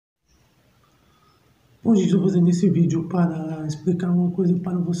Hoje estou fazendo esse vídeo para explicar uma coisa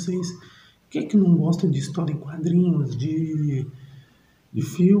para vocês. Quem é que não gosta de história em quadrinhos, de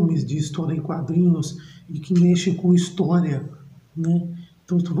filmes, de história em quadrinhos e que mexe com história, né?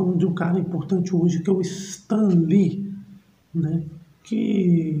 Então estou falando de um cara importante hoje que é o Stan Lee, né?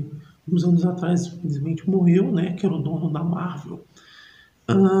 Que uns anos atrás, infelizmente, morreu, né? Que era o dono da Marvel.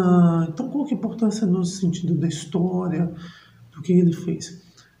 Então qual que é a importância no sentido da história, do que ele fez?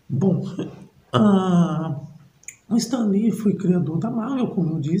 Bom, o Stan Lee foi criador da Marvel,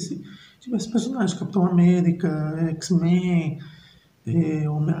 como eu disse, diversos personagens, Capitão América, X-Men,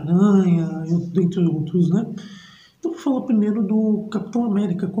 Homem-Aranha, dentre outros, né? Então vou falar primeiro do Capitão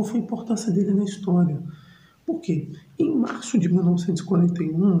América, qual foi a importância dele na história. Por quê? Em março de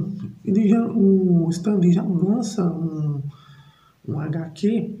 1941, o Stan Lee já lança um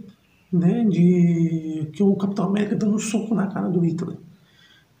HQ, né, que o Capitão América dando um soco na cara do Hitler.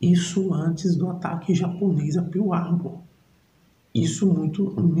 Isso antes do ataque japonês a Pearl Harbor. Isso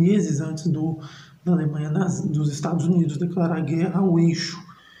meses antes da Alemanha, dos Estados Unidos declarar guerra ao eixo.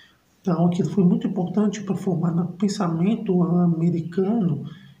 Então aquilo foi muito importante para formar no pensamento americano,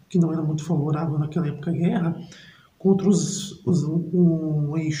 que não era muito favorável naquela época à guerra, contra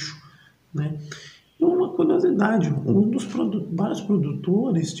o eixo, né? E uma curiosidade, vários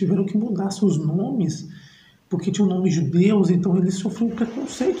produtores tiveram que mudar seus nomes, porque tinham nomes judeus, então eles sofriam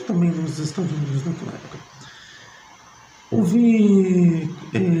preconceito também nos Estados Unidos naquela época. Houve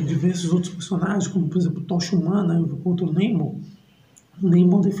diversos outros personagens, como por exemplo Tocha Humana contra o Nemo. O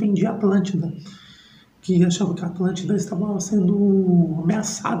Nemo defendia a Atlântida, que achava que a Atlântida estava sendo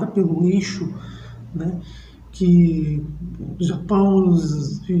ameaçada pelo eixo, né? Que o Japão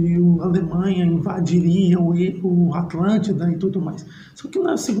e a Alemanha invadiriam o Atlântida e tudo mais. Só que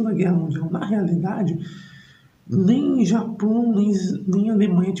na Segunda Guerra Mundial, na realidade, nem Japão nem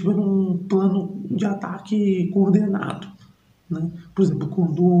Alemanha tiveram um plano de ataque coordenado, né? Por exemplo,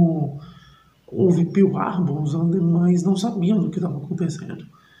 quando houve Pearl Harbor, os alemães não sabiam do que estava acontecendo,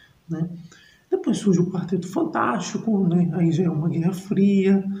 né? Depois surge o Quarteto Fantástico, né? Aí já é uma Guerra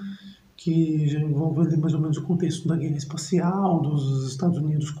Fria, que já envolve ali mais ou menos o contexto da guerra espacial dos Estados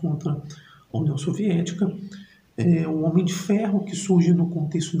Unidos contra a União Soviética. O Homem de Ferro, que surge no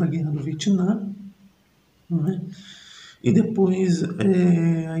contexto da Guerra do Vietnã, né? E depois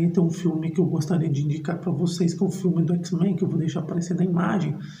aí tem um filme que eu gostaria de indicar para vocês, que é o filme do X-Men, que eu vou deixar aparecer na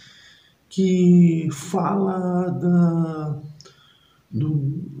imagem, que fala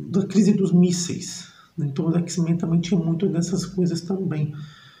da crise dos mísseis, né? Então o X-Men também tinha muito dessas coisas também,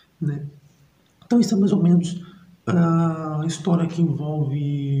 né? Então isso é mais ou menos a história que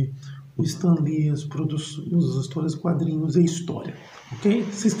envolve o Stan Lee, as histórias, quadrinhos e história, ok?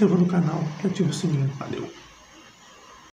 Se inscreva no canal e ative o sininho. Valeu!